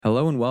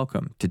Hello and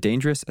welcome to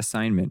Dangerous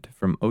Assignment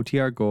from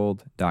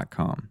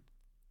OTRGold.com.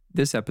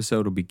 This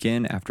episode will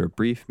begin after a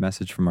brief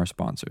message from our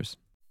sponsors.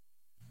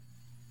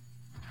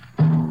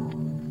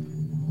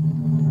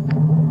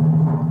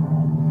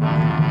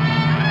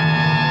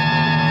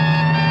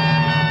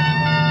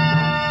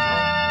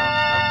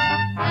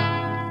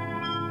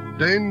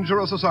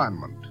 Dangerous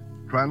Assignment,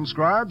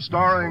 transcribed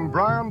starring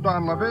Brian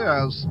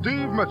Donlevy as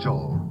Steve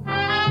Mitchell.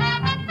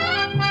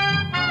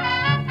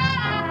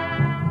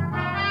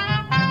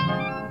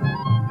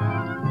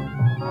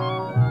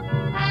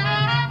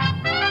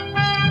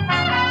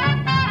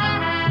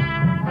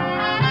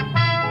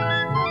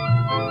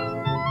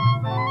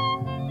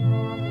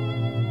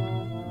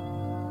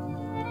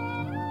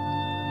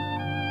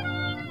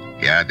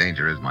 Yeah,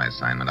 danger is my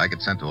assignment. I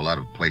get sent to a lot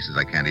of places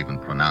I can't even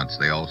pronounce.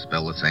 They all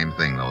spell the same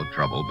thing, though,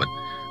 trouble. But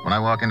when I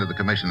walk into the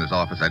commissioner's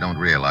office, I don't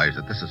realize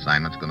that this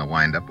assignment's going to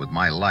wind up with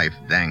my life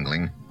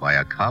dangling by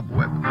a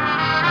cobweb.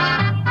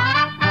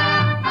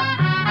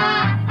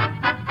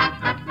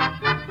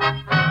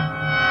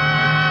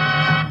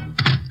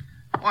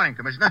 Morning,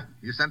 Commissioner.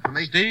 You sent for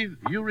me? Steve,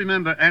 you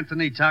remember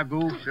Anthony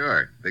Tagul?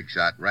 Sure. Big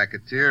shot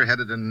racketeer,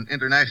 headed an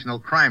international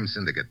crime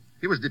syndicate.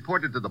 He was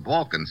deported to the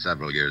Balkans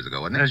several years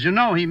ago, wasn't he? As you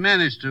know, he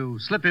managed to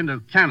slip into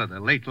Canada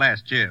late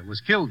last year.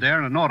 Was killed there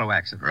in an auto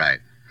accident. Right.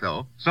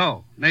 So?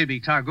 So, maybe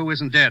Tagul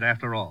isn't dead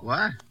after all.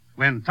 What?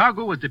 When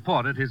Tagul was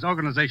deported, his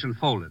organization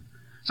folded.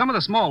 Some of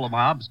the smaller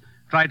mobs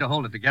tried to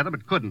hold it together,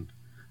 but couldn't.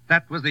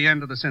 That was the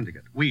end of the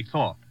syndicate, we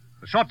thought.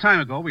 A short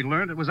time ago, we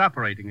learned it was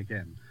operating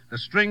again. The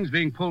strings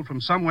being pulled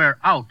from somewhere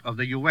out of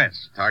the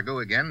U.S.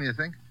 Tagul again, you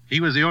think? He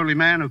was the only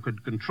man who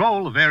could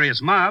control the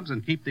various mobs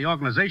and keep the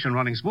organization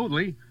running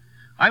smoothly.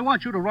 I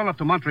want you to run up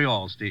to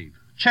Montreal, Steve.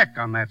 Check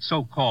on that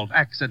so-called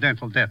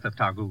accidental death of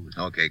Tagul.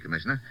 Okay,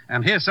 Commissioner.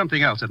 And here's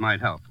something else that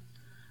might help.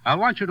 I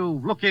want you to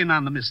look in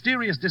on the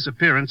mysterious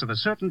disappearance of a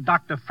certain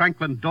Dr.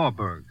 Franklin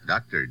Dorberg.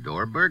 Dr.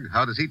 Dorberg?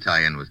 How does he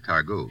tie in with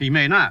Tagul? He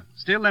may not.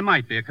 Still, there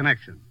might be a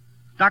connection.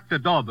 Dr.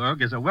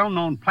 Dorberg is a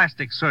well-known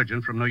plastic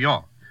surgeon from New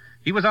York.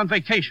 He was on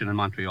vacation in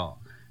Montreal.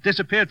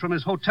 Disappeared from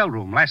his hotel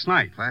room last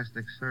night.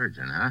 Plastic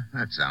surgeon, huh?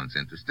 That sounds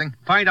interesting.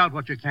 Find out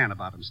what you can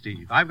about him,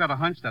 Steve. I've got a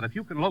hunch that if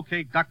you can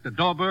locate Dr.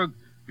 Dorberg,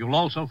 you'll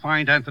also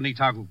find Anthony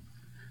Tagul.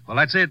 Well,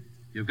 that's it.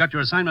 You've got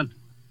your assignment.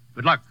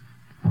 Good luck.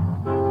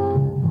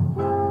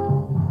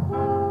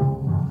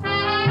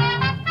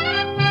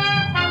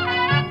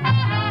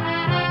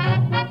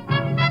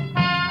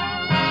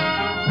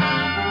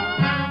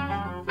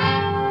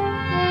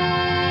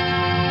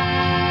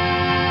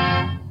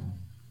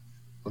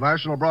 The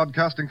National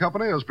Broadcasting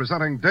Company is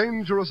presenting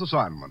Dangerous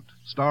Assignment,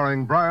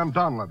 starring Brian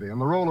Donlevy in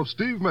the role of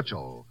Steve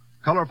Mitchell,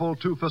 colorful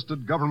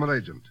two-fisted government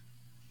agent.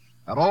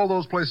 At all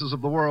those places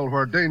of the world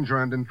where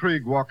danger and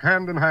intrigue walk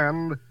hand in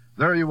hand,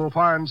 there you will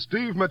find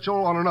Steve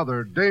Mitchell on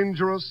another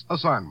Dangerous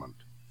Assignment.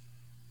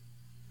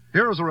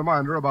 Here is a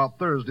reminder about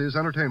Thursday's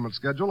entertainment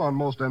schedule on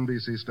most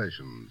NBC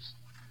stations.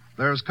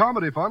 There's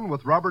comedy fun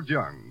with Robert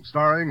Young,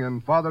 starring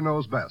in Father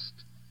Knows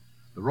Best.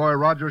 The Roy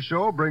Rogers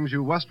Show brings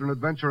you Western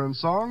adventure and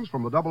songs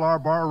from the Double R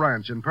Bar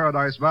Ranch in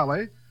Paradise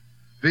Valley,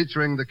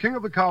 featuring the King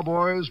of the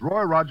Cowboys,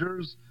 Roy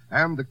Rogers,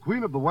 and the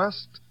Queen of the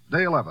West,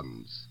 Dale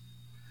Evans.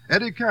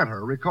 Eddie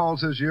Cantor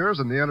recalls his years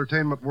in the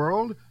entertainment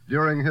world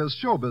during his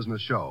show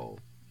business show.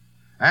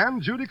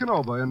 And Judy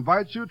Canova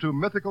invites you to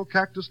mythical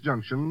Cactus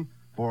Junction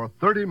for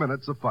 30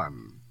 minutes of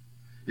fun.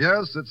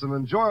 Yes, it's an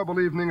enjoyable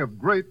evening of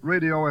great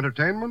radio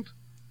entertainment,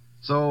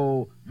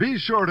 so be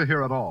sure to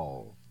hear it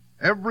all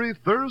every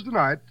Thursday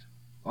night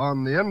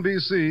on the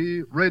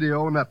NBC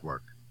Radio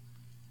Network.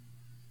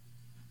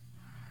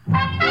 Sure,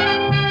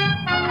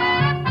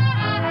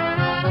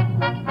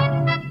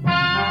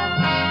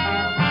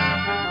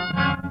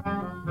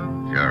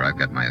 I've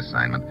got my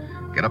assignment.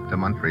 Get up to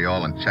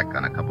Montreal and check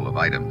on a couple of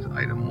items.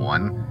 Item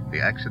 1,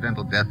 the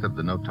accidental death of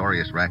the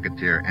notorious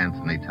racketeer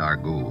Anthony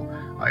Tagul.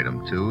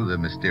 Item 2, the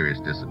mysterious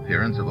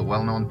disappearance of a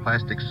well-known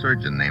plastic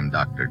surgeon named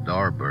Dr.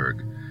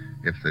 Dorberg.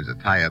 If there's a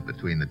tie-up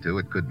between the two,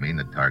 it could mean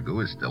that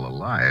Tagul is still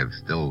alive,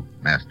 still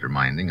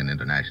masterminding an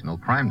international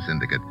crime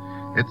syndicate.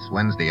 It's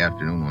Wednesday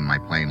afternoon when my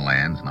plane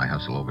lands, and I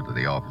hustle over to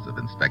the office of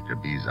Inspector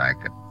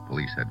Bizak at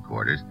police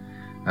headquarters.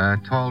 A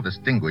tall,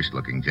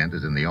 distinguished-looking gent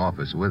is in the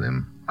office with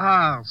him.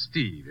 Ah,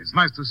 Steve, it's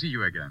nice to see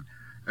you again.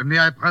 May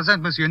I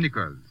present Monsieur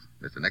Nichols?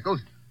 Mr. Nichols?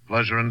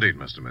 Pleasure indeed,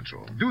 Mr.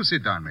 Mitchell. Do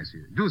sit down,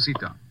 Monsieur. Do sit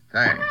down.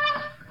 Thanks.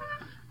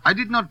 I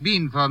did not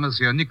mean for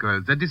Monsieur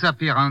Nichols. The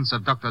disappearance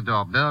of Dr.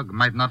 Dorberg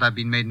might not have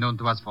been made known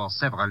to us for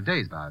several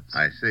days, perhaps.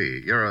 I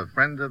see. You're a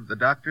friend of the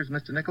doctor's,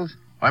 Mr. Nichols?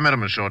 I met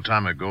him a short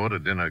time ago at a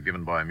dinner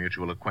given by a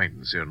mutual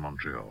acquaintance here in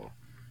Montreal.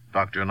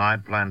 Doctor and I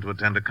had planned to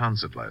attend a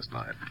concert last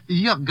night.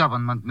 Your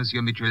government,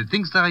 Monsieur Mitchell,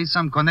 thinks there is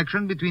some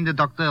connection between the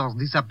doctor's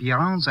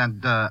disappearance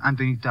and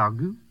Anthony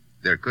Tagul?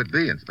 There could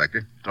be,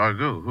 Inspector.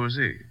 Tagul, who is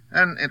he?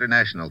 An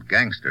international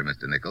gangster,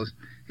 Mr. Nichols.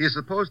 He is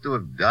supposed to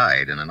have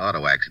died in an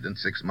auto accident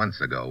 6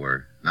 months ago.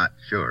 We're not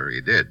sure he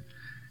did.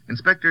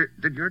 Inspector,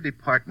 did your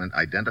department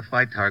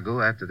identify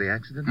Tagul after the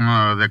accident?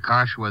 The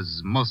crash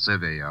was most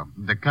severe.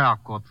 The car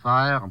caught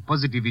fire.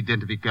 Positive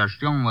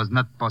identification was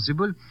not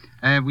possible.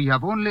 We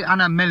have only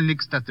Anna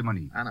Melnick's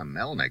testimony. Anna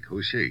Melnick?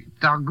 Who's she?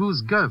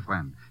 Tagul's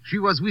girlfriend. She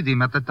was with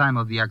him at the time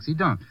of the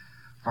accident.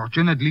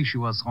 Fortunately, she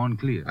was thrown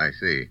clear. I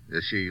see.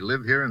 Does she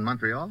live here in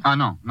Montreal?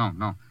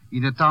 No.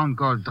 In a town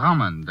called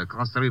Drummond,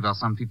 across the river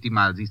some 50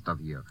 miles east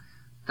of here.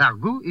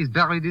 Tagul is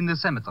buried in the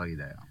cemetery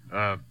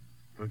there.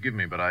 Forgive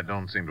me, but I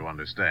don't seem to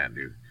understand.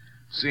 You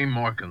seem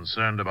more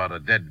concerned about a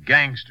dead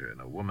gangster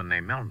than a woman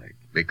named Melnick.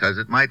 Because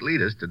it might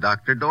lead us to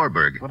Dr.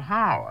 Dorberg. But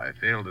how? I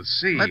fail to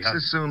see. Let's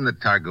assume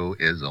that Tagul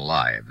is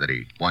alive, that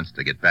he wants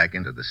to get back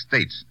into the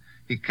States.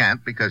 He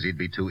can't because he'd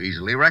be too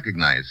easily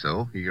recognized,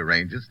 so he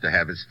arranges to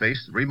have his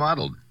face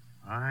remodeled.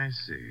 I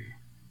see.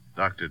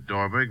 Dr.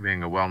 Dorberg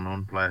being a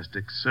well-known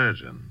plastic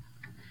surgeon.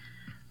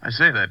 I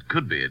say that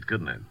could be it,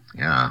 couldn't it?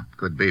 Yeah,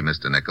 could be,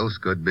 Mr. Nichols,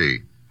 could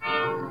be.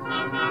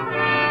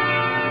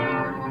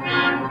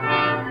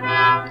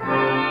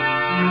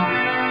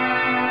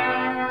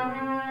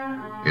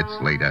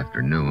 It's late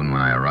afternoon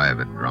when I arrive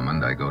at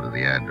Drummond. I go to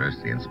the address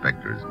the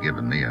inspector has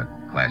given me, a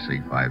classy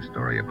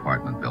 5-story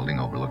apartment building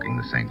overlooking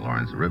the St.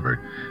 Lawrence River.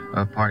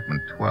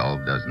 Apartment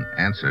 12 doesn't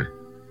answer.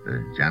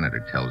 The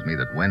janitor tells me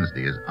that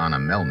Wednesday is Anna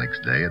Melnick's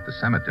day at the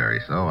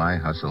cemetery, so I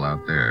hustle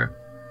out there.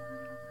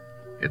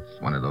 It's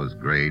one of those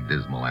gray,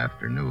 dismal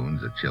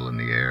afternoons, a chill in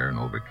the air, an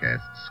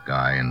overcast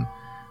sky, and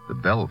the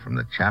bell from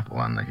the chapel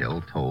on the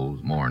hill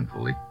tolls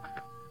mournfully.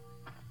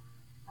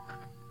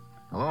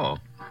 Hello.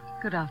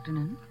 Good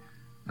afternoon.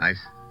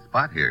 Nice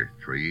spot here.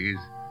 Trees,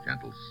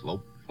 gentle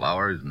slope,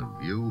 flowers, and a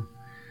view.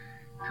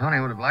 Tony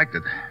would have liked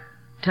it.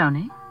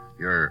 Tony?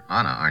 You're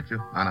Anna, aren't you?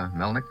 Anna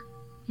Melnick?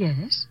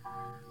 Yes.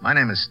 My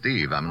name is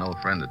Steve. I'm an old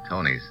friend of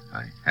Tony's.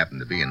 I happen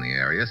to be in the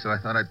area, so I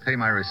thought I'd pay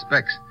my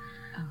respects.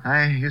 Oh.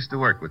 I used to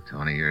work with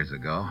Tony years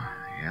ago.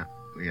 Yeah,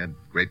 we had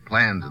great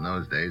plans in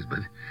those days, but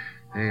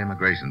the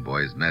immigration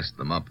boys messed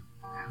them up.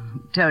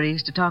 Tony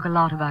used to talk a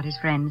lot about his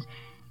friends.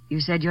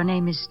 You said your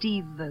name is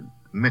Steve...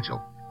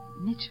 Mitchell.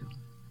 Mitchell?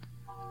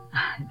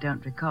 I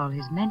don't recall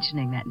his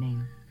mentioning that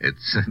name.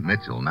 It's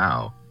Mitchell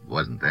now.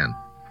 Wasn't then.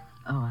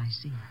 Oh, I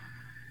see.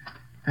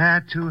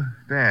 Too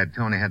bad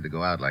Tony had to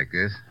go out like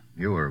this.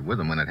 You were with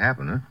him when it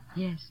happened, huh?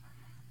 Yes.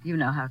 You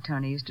know how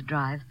Tony used to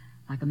drive,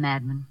 like a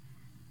madman.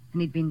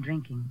 And he'd been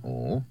drinking.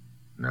 Oh,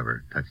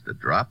 never touched a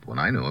drop when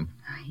I knew him.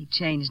 He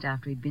changed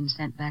after he'd been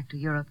sent back to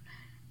Europe.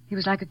 He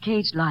was like a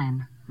caged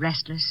lion,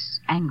 restless,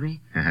 angry.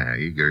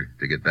 Eager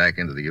to get back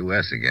into the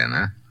U.S. again,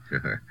 huh?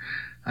 Sure.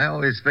 I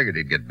always figured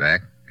he'd get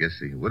back. Guess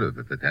he would have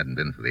if it hadn't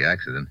been for the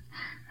accident.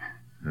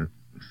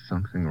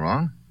 Something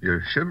wrong?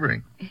 You're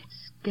shivering.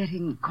 It's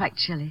getting quite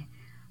chilly.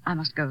 I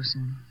must go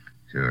soon.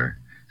 Sure.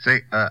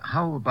 Say,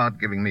 how about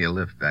giving me a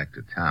lift back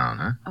to town,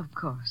 huh? Of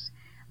course.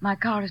 My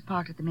car is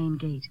parked at the main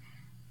gate.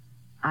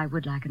 I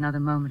would like another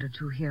moment or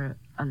two here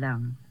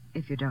alone,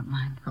 if you don't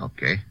mind.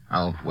 Okay.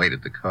 I'll wait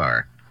at the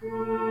car.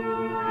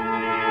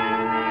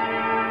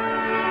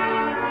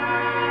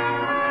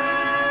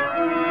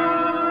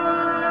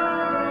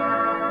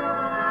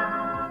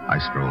 I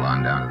stroll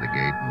on down to the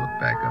gate and look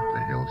back up the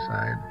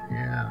hillside.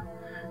 Yeah,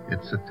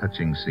 it's a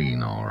touching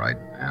scene, all right.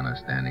 Anna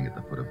standing at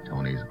the foot of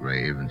Tony's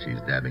grave, and she's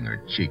dabbing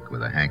her cheek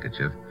with a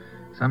handkerchief.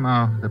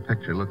 Somehow, the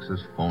picture looks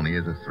as phony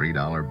as a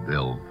 $3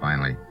 bill.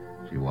 Finally,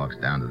 she walks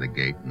down to the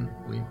gate, and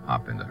we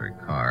hop into her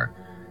car.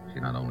 She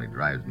not only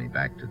drives me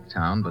back to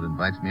town, but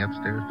invites me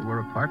upstairs to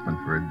her apartment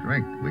for a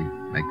drink. We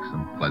make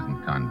some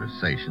pleasant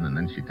conversation, and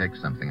then she takes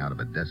something out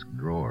of a desk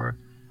drawer.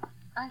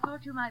 I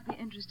thought you might be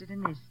interested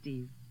in this,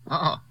 Steve.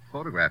 Oh,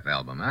 photograph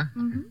album, huh?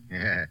 Mm-hmm.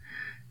 Yeah,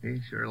 he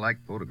sure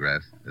liked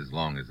photographs, as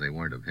long as they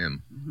weren't of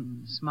him.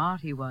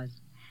 Smart he was.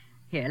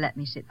 Here, let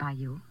me sit by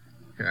you.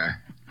 Sure.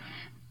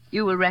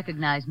 You will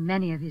recognize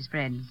many of his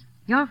friends.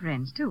 Your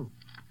friends, too.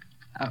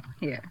 Oh,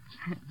 here.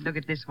 Look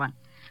at this one.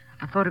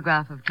 A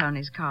photograph of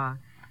Tony's car.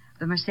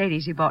 The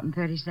Mercedes he bought in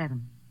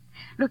 37.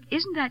 Look,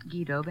 isn't that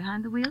Guido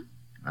behind the wheel?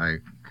 I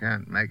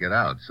can't make it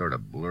out. Sort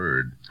of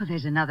blurred. Oh,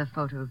 there's another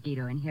photo of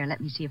Guido in here.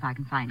 Let me see if I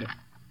can find it.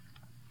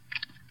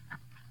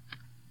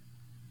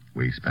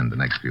 We spend the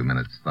next few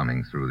minutes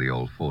thumbing through the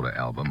old photo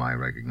album. I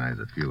recognize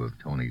a few of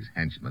Tony's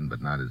henchmen,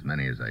 but not as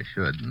many as I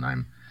should, and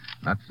I'm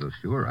not so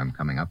sure I'm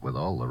coming up with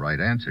all the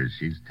right answers.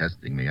 She's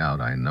testing me out,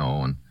 I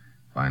know, and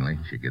finally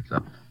she gets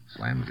up,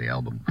 slams the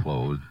album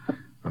closed.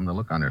 From the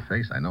look on her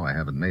face, I know I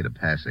haven't made a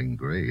passing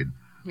grade.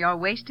 You're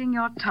wasting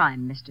your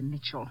time, Mr.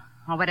 Mitchell,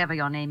 or whatever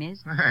your name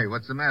is. Hey,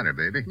 what's the matter,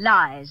 baby?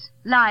 Lies.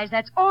 Lies,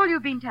 that's all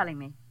you've been telling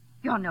me.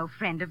 You're no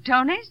friend of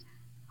Tony's.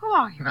 Who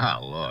are you?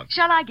 Now, look.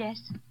 Shall I guess?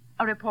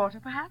 A reporter,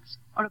 perhaps?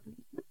 Or a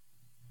policeman?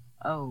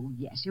 Oh,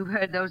 yes, you've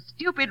heard those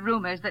stupid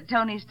rumors that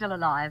Tony's still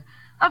alive.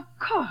 Of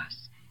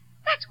course.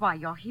 That's why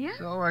you're here.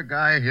 So a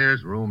guy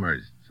hears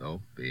rumors. So,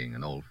 being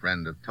an old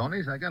friend of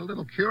Tony's, I got a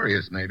little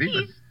curious, maybe.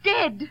 He's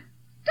dead.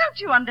 Don't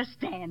you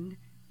understand?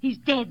 He's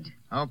dead.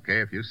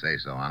 Okay, if you say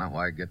so, Anna.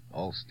 Why get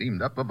all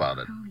steamed up about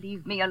it? Oh,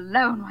 leave me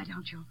alone, why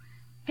don't you?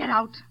 Get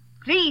out.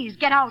 Please,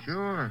 get out.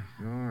 Sure.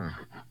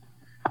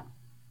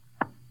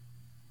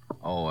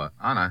 Oh,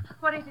 Anna,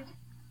 What is it?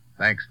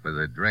 thanks for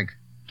the drink.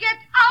 Get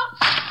out!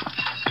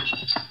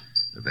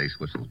 The bass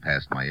whistles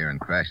past my ear and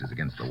crashes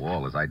against the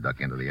wall as I duck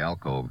into the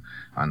alcove.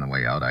 On the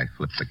way out, I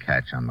flip the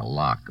catch on the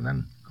lock and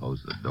then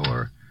close the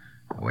door.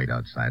 I wait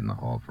outside in the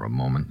hall for a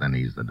moment, then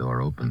ease the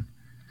door open.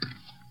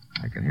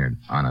 I can hear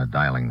Anna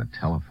dialing the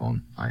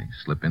telephone. I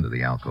slip into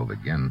the alcove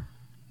again.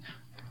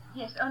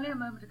 Yes, only a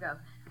moment ago.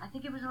 I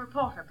think it was a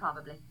reporter,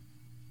 probably.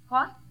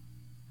 What?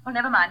 Well,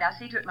 never mind. I'll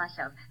see to it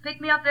myself. Pick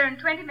me up there in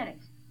 20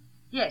 minutes.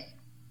 Yes.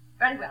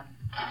 Very well.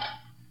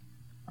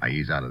 I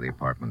ease out of the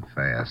apartment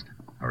fast,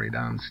 hurry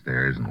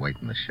downstairs, and wait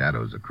in the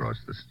shadows across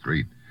the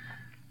street.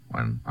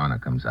 When Anna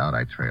comes out,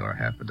 I trail her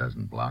half a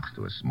dozen blocks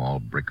to a small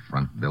brick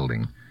front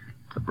building.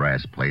 The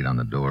brass plate on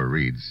the door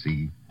reads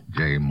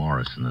C.J.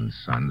 Morrison and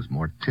Sons,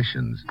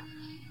 Morticians.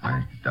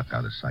 I duck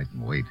out of sight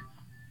and wait.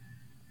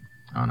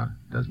 Anna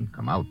doesn't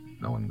come out.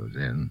 No one goes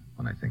in.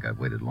 When I think I've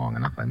waited long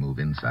enough, I move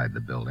inside the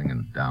building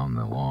and down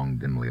the long,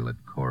 dimly lit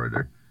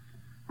corridor.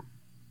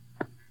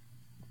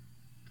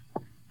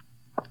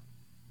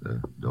 The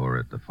door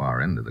at the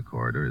far end of the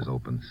corridor is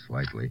open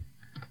slightly.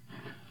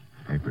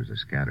 Papers are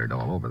scattered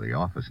all over the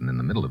office, and in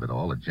the middle of it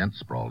all, a gent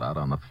sprawled out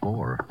on the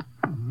floor.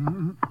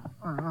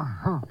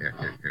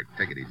 Here,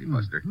 take it easy,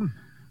 Buster.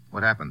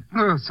 What happened?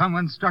 Oh,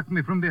 someone struck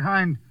me from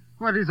behind.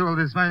 What is all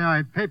this?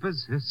 My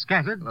papers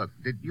scattered? Look,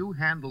 did you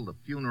handle the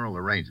funeral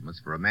arrangements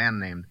for a man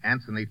named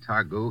Anthony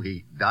Tagul?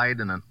 He died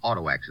in an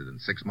auto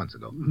accident 6 months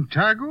ago.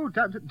 Tagul?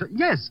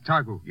 Yes,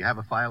 Tagul. You have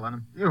a file on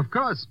him? Of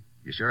course.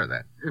 You sure of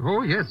that?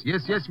 Oh, yes.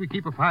 We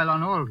keep a file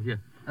on all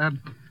here.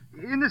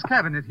 In this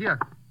cabinet here.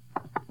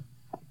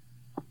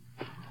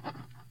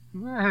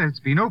 Well, it's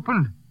been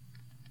opened.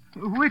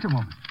 Wait a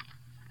moment.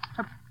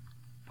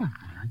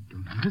 I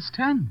don't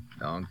understand.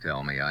 Don't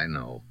tell me, I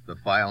know. The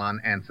file on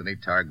Anthony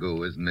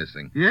Tagul is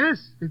missing.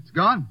 Yes, it's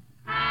gone.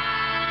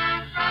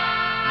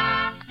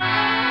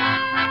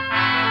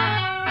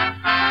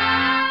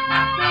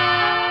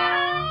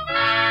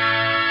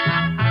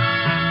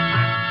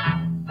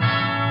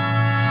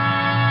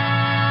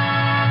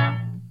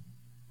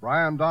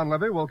 Brian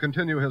Donlevy will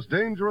continue his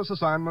dangerous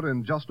assignment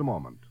in just a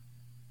moment.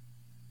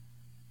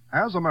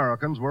 As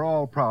Americans, we're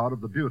all proud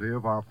of the beauty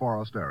of our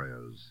forest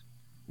areas.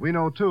 We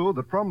know, too,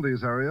 that from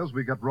these areas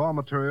we get raw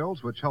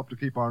materials which help to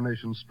keep our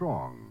nation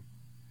strong.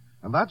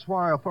 And that's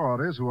why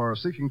authorities who are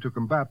seeking to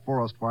combat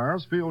forest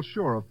fires feel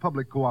sure of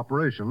public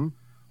cooperation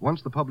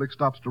once the public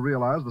stops to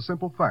realize the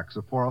simple facts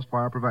of forest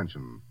fire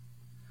prevention.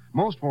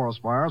 Most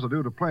forest fires are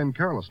due to plain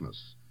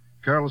carelessness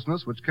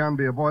which can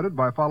be avoided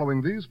by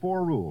following these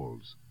 4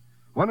 rules.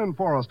 When in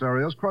forest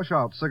areas, crush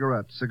out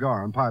cigarette,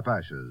 cigar, and pipe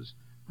ashes.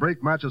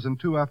 Break matches in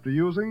 2 after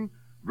using.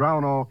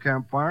 Drown all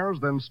campfires,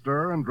 then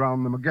stir and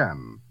drown them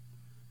again.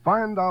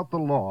 Find out the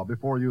law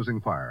before using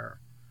fire.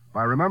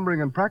 By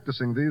remembering and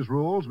practicing these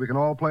rules, we can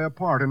all play a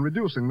part in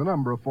reducing the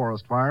number of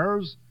forest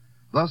fires,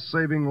 thus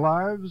saving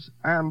lives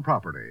and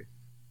property.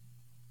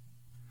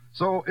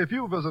 So, if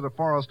you visit a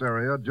forest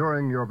area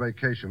during your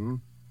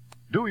vacation,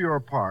 do your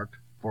part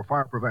for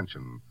fire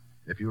prevention.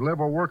 If you live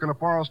or work in a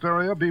forest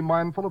area, be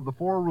mindful of the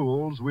 4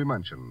 rules we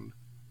mentioned.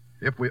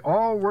 If we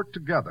all work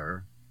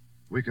together,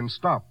 we can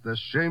stop this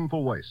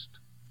shameful waste.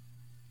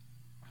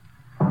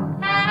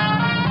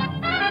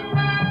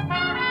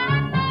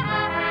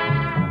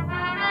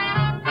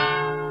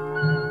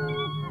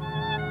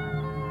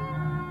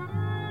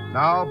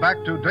 Now, back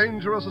to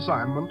Dangerous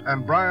Assignment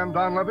and Brian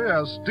Donlevy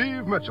as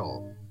Steve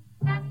Mitchell.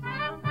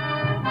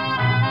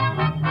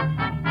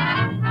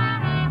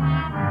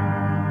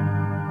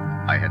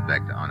 I head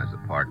back to Anna's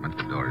apartment.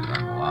 The door is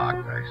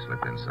unlocked. I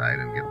slip inside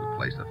and give the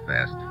place a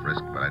fast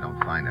frisk, but I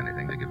don't find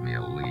anything to give me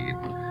a lead.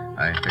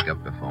 I pick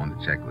up the phone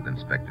to check with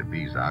Inspector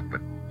Bezak,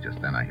 but just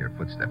then I hear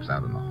footsteps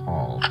out in the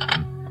hall.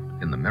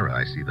 And in the mirror,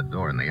 I see the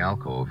door in the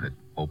alcove. It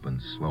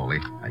opens slowly.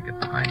 I get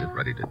behind it,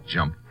 ready to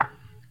jump.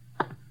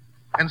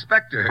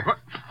 Inspector! What?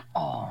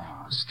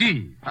 Oh,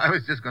 Steve. I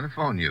was just going to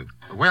phone you.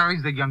 Where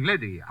is the young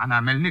lady,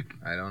 Anna Melnick?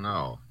 I don't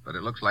know, but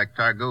it looks like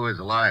Tagul is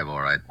alive,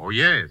 all right. Oh,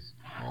 yes.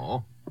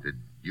 Oh? Did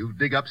you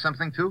dig up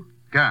something, too?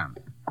 Come.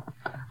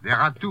 There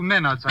are 2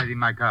 men outside in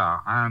my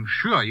car. I'm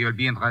sure you'll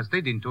be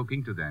interested in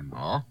talking to them.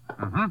 Oh?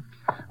 Uh-huh.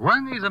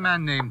 One is a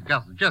man named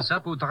Gus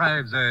Jessup who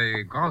drives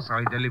a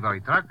grocery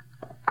delivery truck.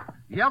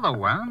 The other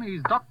one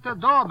is Dr.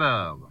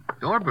 Dorberg.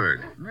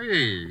 Dorberg?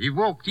 Hey, he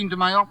walked into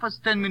my office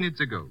 10 minutes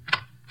ago.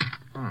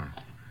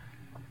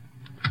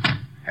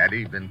 Had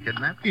he been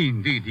kidnapped?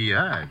 Indeed he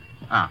had.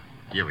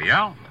 Here we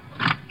are.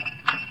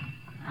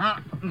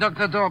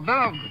 Dr.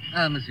 Dorberg,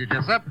 Monsieur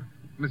Jessup,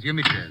 Monsieur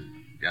Mitchell.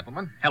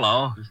 Gentlemen?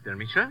 Hello, Mr.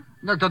 Mitchell.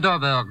 Dr.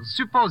 Dorberg,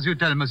 suppose you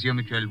tell Monsieur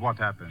Mitchell what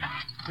happened.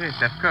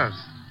 Yes, of course.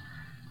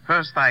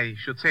 First, I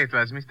should say it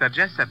was Mr.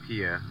 Jessup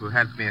here who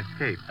helped me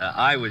escape.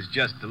 I was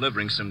just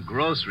delivering some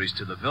groceries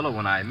to the villa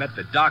when I met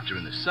the doctor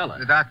in the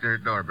cellar. Dr.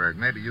 Dorberg,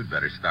 maybe you'd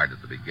better start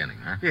at the beginning,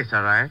 huh? Yes,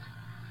 all right.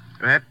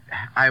 Well,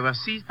 I was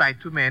seized by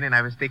 2 men and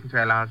I was taken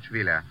to a large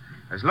villa.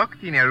 I was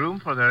locked in a room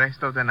for the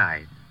rest of the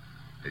night.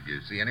 Did you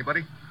see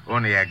anybody?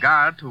 Only a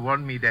guard who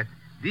warned me that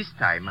This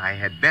time I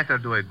had better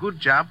do a good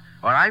job,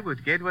 or I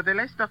would get what the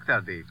last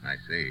doctor did. I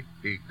see.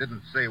 He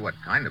didn't say what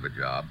kind of a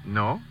job.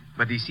 No,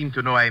 but he seemed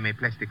to know I am a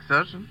plastic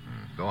surgeon.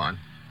 Go on.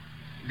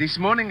 This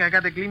morning I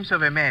got a glimpse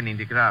of a man in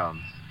the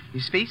grounds.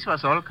 His face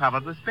was all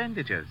covered with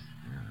bandages.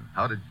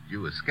 How did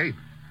you escape?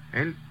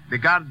 Well, the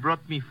guard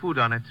brought me food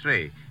on a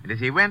tray, and as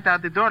he went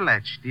out, the door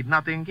latch did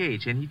not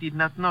engage, and he did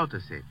not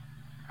notice it.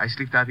 I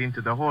slipped out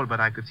into the hall, but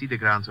I could see the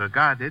grounds were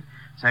guarded,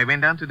 so I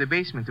went down to the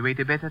basement to wait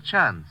a better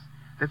chance.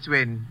 That's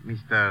when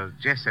Mr.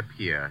 Jessup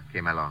here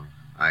came along.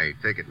 I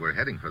take it we're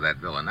heading for that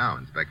villa now,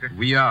 Inspector.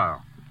 We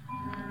are.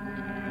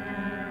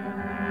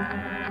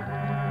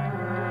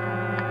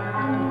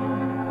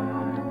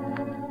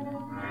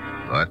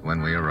 But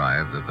when we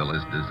arrive, the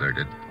villa's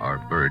deserted. Our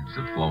birds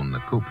have flown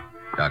the coop.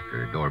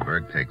 Dr.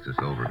 Dorberg takes us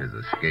over his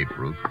escape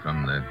route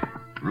from the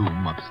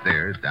room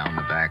upstairs, down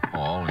the back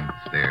hall, and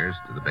stairs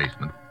to the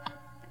basement.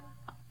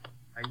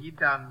 I hid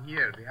down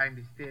here behind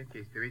the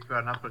staircase to wait for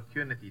an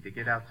opportunity to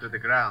get out through the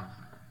grounds.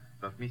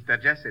 But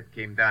Mr. Jessup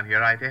came down here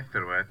right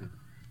afterward, and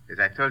as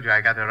I told you, I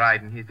got a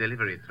ride in his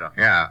delivery truck.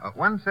 Yeah,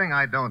 one thing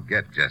I don't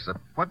get,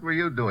 Jessup. What were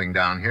you doing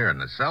down here in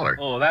the cellar?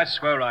 Oh,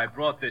 that's where I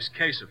brought this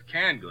case of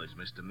canned goods,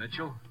 Mr.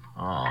 Mitchell.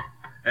 Oh.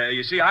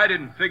 You see, I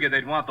didn't figure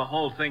they'd want the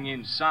whole thing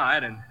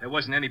inside, and there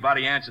wasn't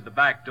anybody answered the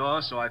back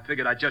door, so I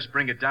figured I'd just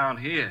bring it down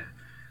here.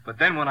 But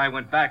then when I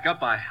went back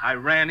up, I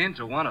ran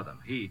into one of them.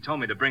 He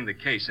told me to bring the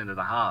case into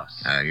the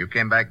house. You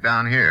came back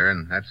down here,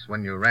 and that's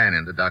when you ran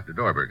into Dr.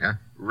 Dorberg, huh?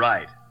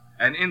 Right.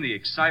 And in the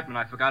excitement,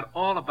 I forgot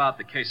all about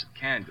the case of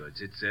canned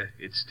goods.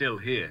 It's still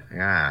here.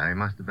 Yeah, they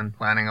must have been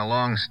planning a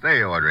long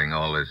stay ordering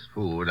all this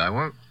food. I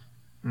won't...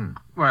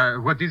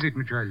 Well, what is it,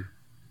 Mitchell?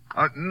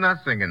 Oh,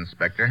 nothing,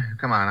 Inspector.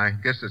 Come on, I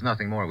guess there's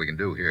nothing more we can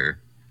do here.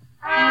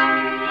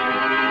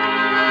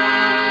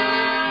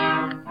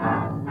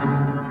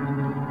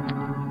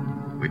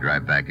 We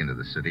drive back into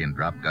the city and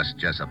drop Gus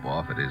Jessup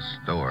off at his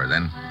store.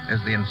 Then,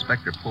 as the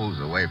inspector pulls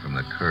away from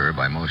the curb,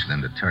 I motion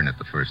him to turn at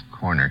the first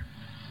corner.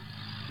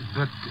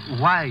 But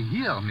why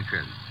here,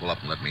 Mitchell? Pull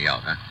up and let me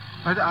out, huh?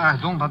 But I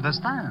don't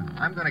understand.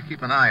 I'm going to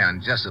keep an eye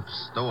on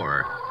Jessup's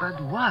store.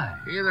 But why?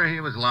 Either he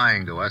was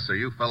lying to us or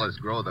you fellas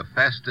grow the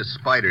fastest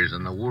spiders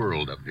in the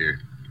world up here.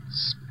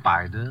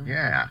 Spider?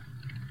 Yeah.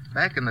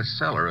 Back in the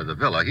cellar of the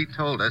villa, he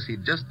told us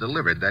he'd just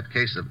delivered that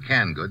case of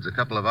canned goods a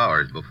couple of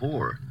hours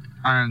before.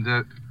 And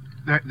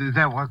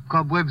there were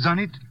cobwebs on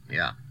it?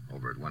 Yeah,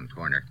 over at one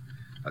corner.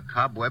 A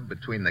cobweb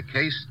between the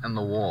case and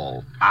the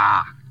wall.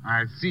 Ah,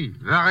 I see.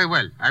 Very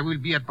well. I will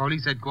be at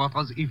police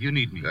headquarters if you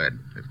need me. Good.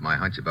 If my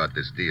hunch about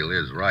this deal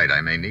is right,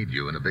 I may need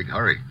you in a big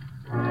hurry.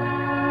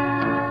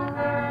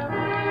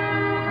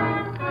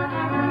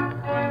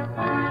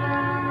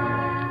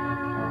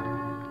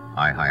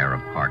 I hire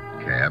a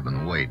parked cab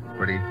and wait.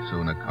 Pretty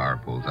soon a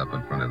car pulls up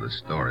in front of the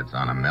store. It's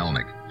on a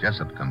Melnick.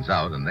 Jessup comes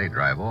out and they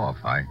drive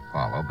off. I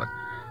follow, but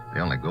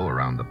they only go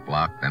around the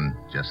block. Then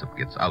Jessup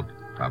gets out,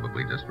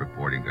 probably just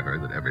reporting to her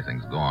that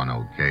everything's gone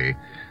okay.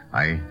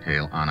 I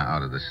hail Anna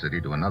out of the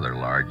city to another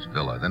large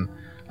villa. Then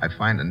I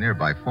find a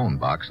nearby phone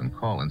box and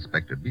call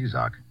Inspector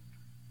Bizak.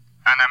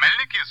 Anna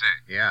Melnick, you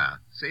say? Yeah.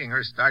 Seeing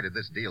her started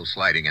this deal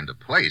sliding into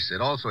place,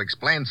 it also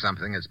explains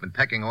something that's been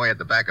pecking away at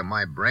the back of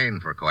my brain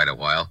for quite a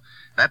while.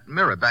 That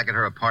mirror back at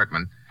her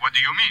apartment. What do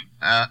you mean?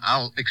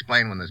 I'll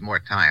explain when there's more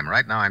time.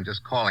 Right now, I'm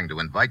just calling to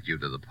invite you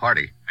to the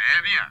party.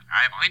 Eh bien.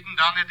 I've written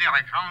down the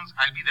directions.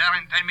 I'll be there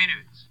in 10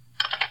 minutes.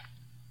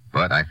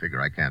 But I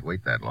figure I can't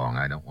wait that long.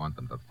 I don't want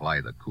them to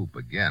fly the coop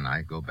again.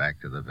 I go back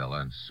to the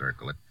villa and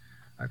circle it.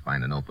 I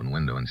find an open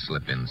window and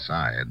slip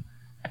inside.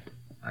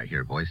 I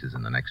hear voices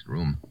in the next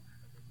room.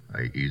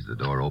 I ease the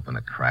door open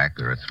a crack.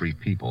 There are 3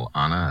 people.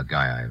 Anna, a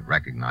guy I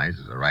recognize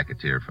as a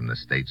racketeer from the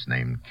States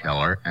named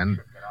Keller, and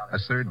a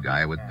third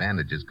guy with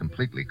bandages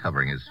completely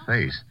covering his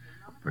face.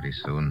 Pretty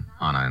soon,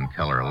 Anna and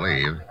Keller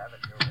leave.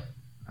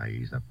 I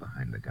ease up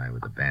behind the guy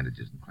with the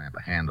bandages and clamp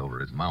a hand over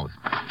his mouth.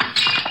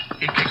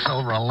 He kicks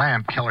over a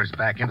lamp. Keller's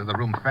back into the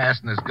room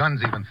fast, and his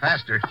gun's even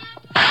faster.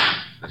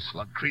 The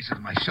slug creases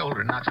my shoulder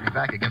and knocks me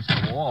back against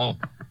the wall.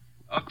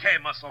 Okay,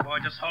 muscle boy,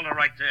 just hold it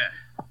right there.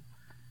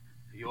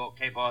 Are you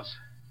okay, boss?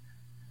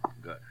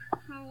 Good.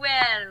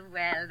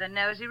 Well, the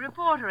nosy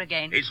reporter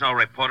again. He's no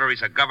reporter.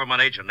 He's a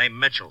government agent named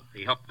Mitchell.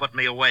 He helped put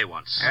me away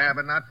once. Yeah,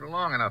 but not for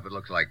long enough, it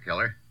looks like,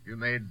 Keller. You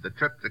made the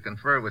trip to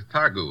confer with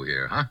Tagul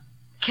here, huh?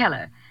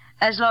 Keller,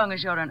 as long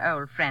as you're an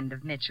old friend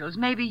of Mitchell's,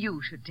 maybe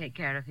you should take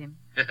care of him.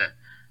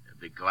 I'd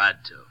be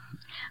glad to.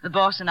 The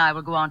boss and I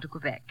will go on to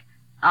Quebec.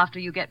 After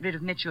you get rid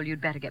of Mitchell, you'd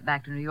better get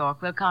back to New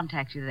York. We'll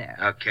contact you there.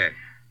 Okay.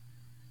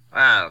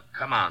 Well,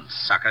 come on,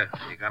 sucker.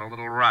 You got a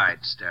little ride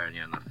staring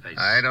you in the face.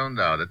 I don't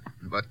doubt it.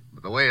 But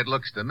the way it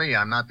looks to me,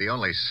 I'm not the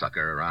only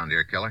sucker around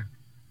here, Keller.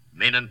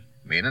 Meaning?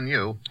 Meaning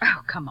you.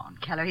 Oh, come on,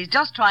 Keller. He's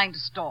just trying to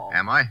stall.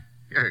 Am I?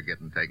 You're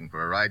getting taken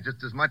for a ride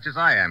just as much as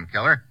I am,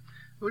 Keller.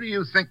 Who do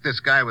you think this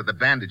guy with the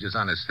bandages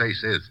on his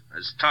face is?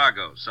 It's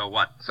Targo, so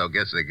what? So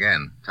guess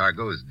again.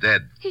 Targo is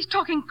dead. He's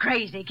talking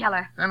crazy,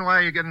 Keller. Then why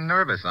are you getting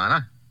nervous,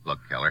 Anna? Look,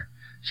 Keller,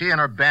 she and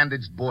her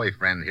bandaged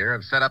boyfriend here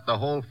have set up the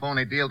whole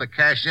phony deal to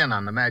cash in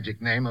on the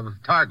magic name of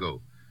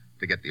Targo.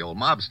 to get the old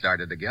mob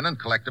started again and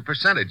collect a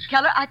percentage.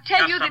 Keller, I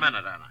tell you Just a that...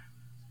 minute, Anna.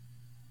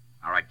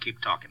 All right, keep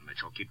talking,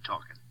 Mitchell. Keep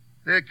talking.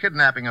 The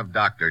kidnapping of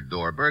Dr.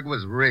 Dorberg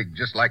was rigged,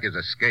 just like his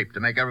escape,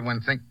 to make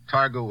everyone think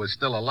Tagul was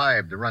still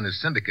alive to run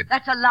his syndicate.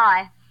 That's a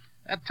lie.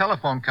 That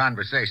telephone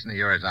conversation of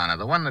yours, Anna,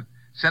 the one that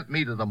sent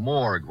me to the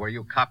morgue where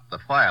you copped the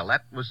file,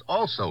 that was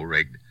also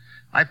rigged.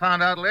 I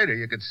found out later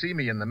you could see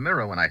me in the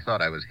mirror when I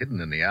thought I was hidden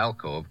in the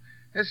alcove.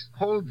 This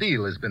whole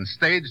deal has been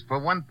staged for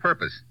one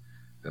purpose,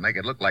 to make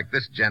it look like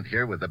this gent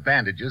here with the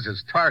bandages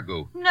is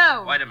Tagul.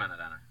 No. Wait a minute,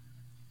 Anna.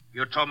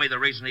 You told me the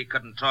reason he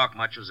couldn't talk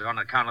much was on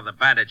account of the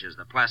bandages,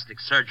 the plastic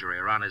surgery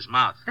around his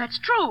mouth. That's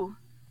true.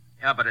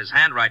 Yeah, but his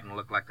handwriting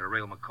looked like the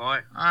real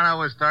McCoy. Anna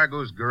was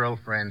Tagul's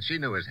girlfriend. She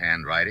knew his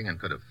handwriting and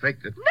could have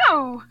faked it.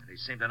 No. And he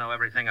seemed to know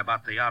everything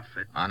about the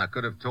outfit. Anna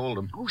could have told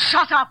him. Oh,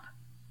 shut up.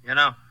 You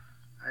know,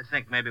 I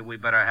think maybe we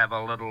better have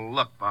a little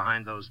look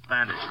behind those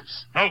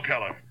bandages. No,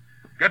 Keller.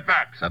 Get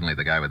back. Suddenly,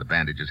 the guy with the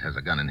bandages has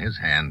a gun in his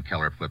hand.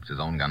 Keller flips his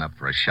own gun up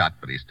for a shot,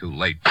 but he's too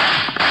late.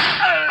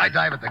 I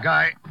dive at the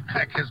guy,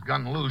 hack his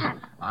gun loose.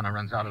 Anna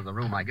runs out of the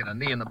room. I get a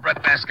knee in the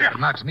breadbasket that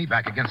knocks me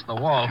back against the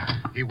wall.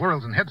 He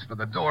whirls and heads for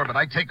the door, but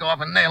I take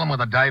off and nail him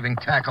with a diving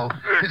tackle.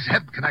 His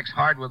head connects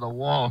hard with the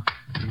wall.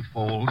 He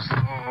folds.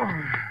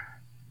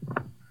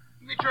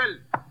 Mitchell!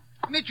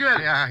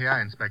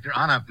 Yeah, Inspector.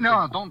 Anna...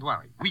 No, don't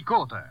worry. We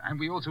caught her, and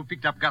we also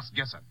picked up Gus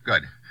Jessup.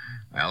 Good.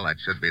 Well, that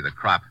should be the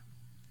crop.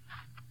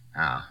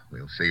 Now,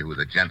 we'll see who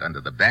the gent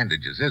under the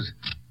bandages is.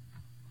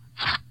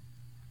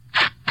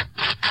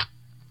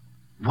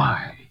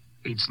 Why,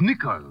 it's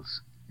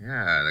Nichols.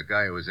 Yeah, the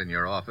guy who was in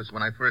your office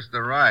when I first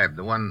arrived.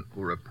 The one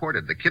who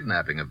reported the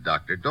kidnapping of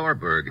Dr.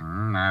 Dorberg.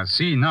 I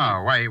see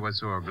now why he was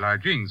so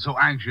obliging, so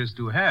anxious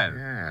to help.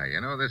 Yeah, you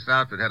know, this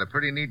outfit had a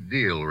pretty neat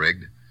deal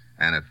rigged.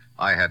 And if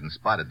I hadn't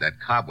spotted that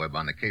cobweb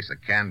on the case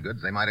of canned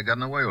goods, they might have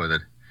gotten away with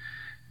it.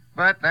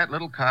 But that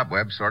little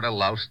cobweb sort of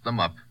loused them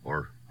up,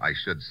 or I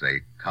should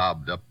say,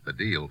 cobbed up the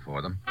deal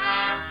for them.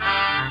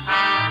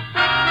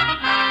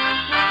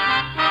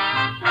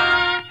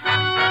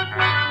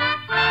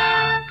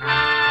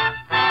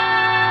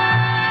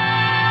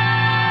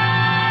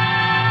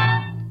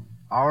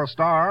 Our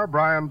star,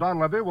 Brian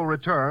Donlevy, will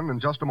return in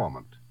just a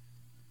moment.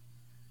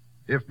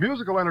 If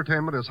musical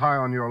entertainment is high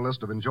on your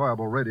list of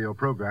enjoyable radio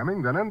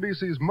programming, then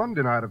NBC's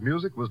Monday Night of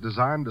Music was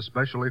designed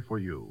especially for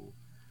you.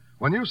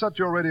 When you set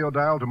your radio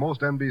dial to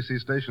most NBC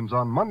stations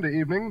on Monday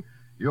evening,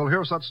 you'll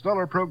hear such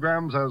stellar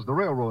programs as The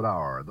Railroad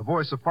Hour, The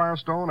Voice of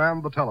Firestone,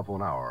 and The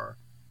Telephone Hour.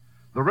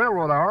 The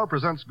Railroad Hour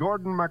presents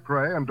Gordon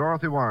MacRae and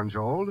Dorothy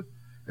Warnjold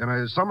in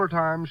a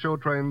summertime show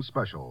train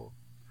special.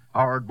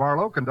 Howard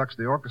Barlow conducts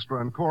the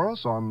orchestra and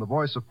chorus on The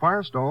Voice of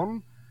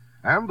Firestone,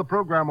 and the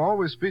program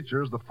always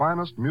features the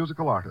finest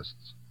musical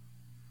artists.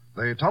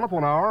 The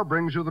Telephone Hour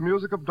brings you the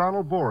music of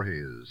Donald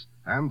Voorhees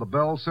and the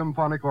Bell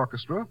Symphonic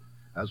Orchestra,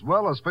 as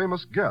well as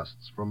famous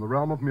guests from the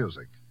realm of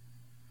music.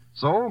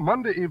 So,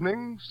 Monday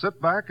evening,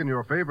 sit back in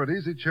your favorite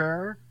easy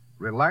chair,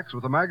 relax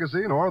with a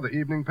magazine or the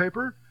evening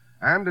paper,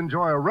 and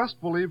enjoy a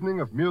restful evening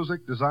of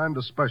music designed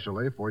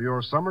especially for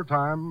your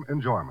summertime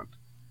enjoyment.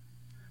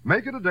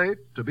 Make it a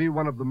date to be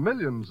one of the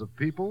millions of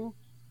people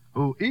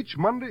who each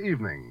Monday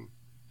evening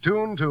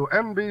tune to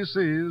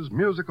NBC's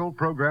musical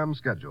program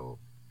schedule.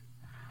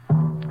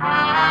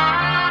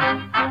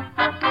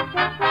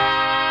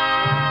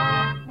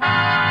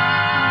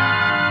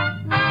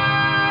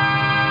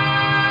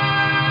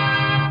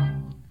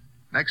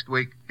 Next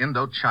week,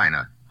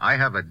 Indochina. I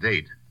have a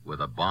date with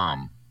a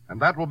bomb.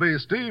 And that will be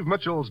Steve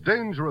Mitchell's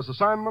dangerous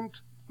assignment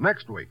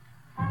next week.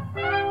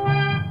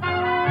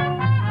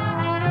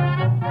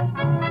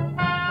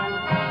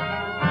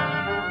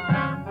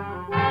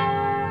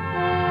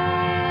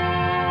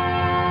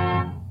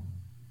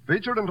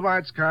 Featured in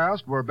tonight's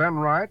cast were Ben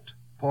Wright,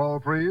 Paul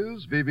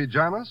Frees, Vivi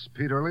Janis,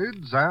 Peter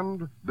Leeds,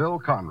 and Bill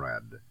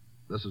Conrad.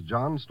 This is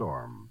John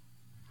Storm.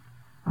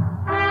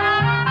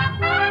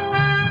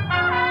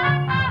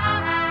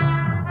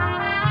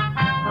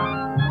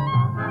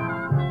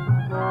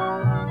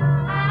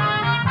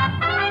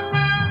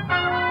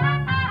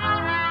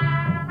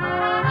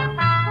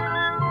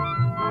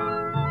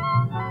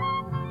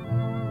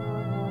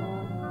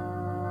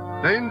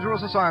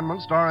 Dangerous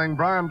Assignment, starring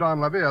Brian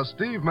Donlevy as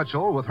Steve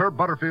Mitchell with Herb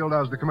Butterfield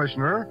as the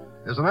commissioner,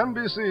 is an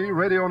NBC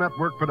Radio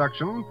Network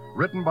production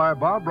written by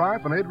Bob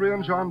Reif and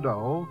Adrian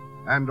Jondeau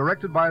and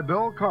directed by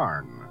Bill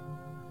Karn.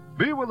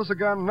 Be with us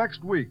again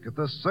next week at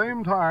this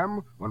same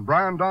time when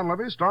Brian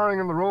Donlevy, starring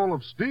in the role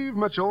of Steve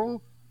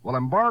Mitchell, will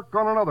embark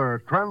on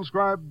another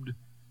transcribed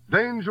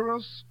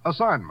Dangerous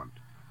Assignment.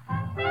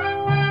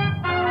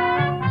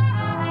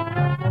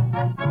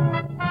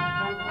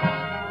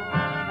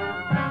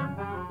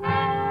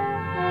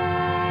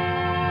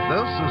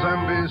 This is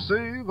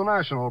NBC, the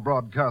national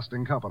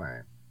broadcasting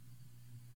company.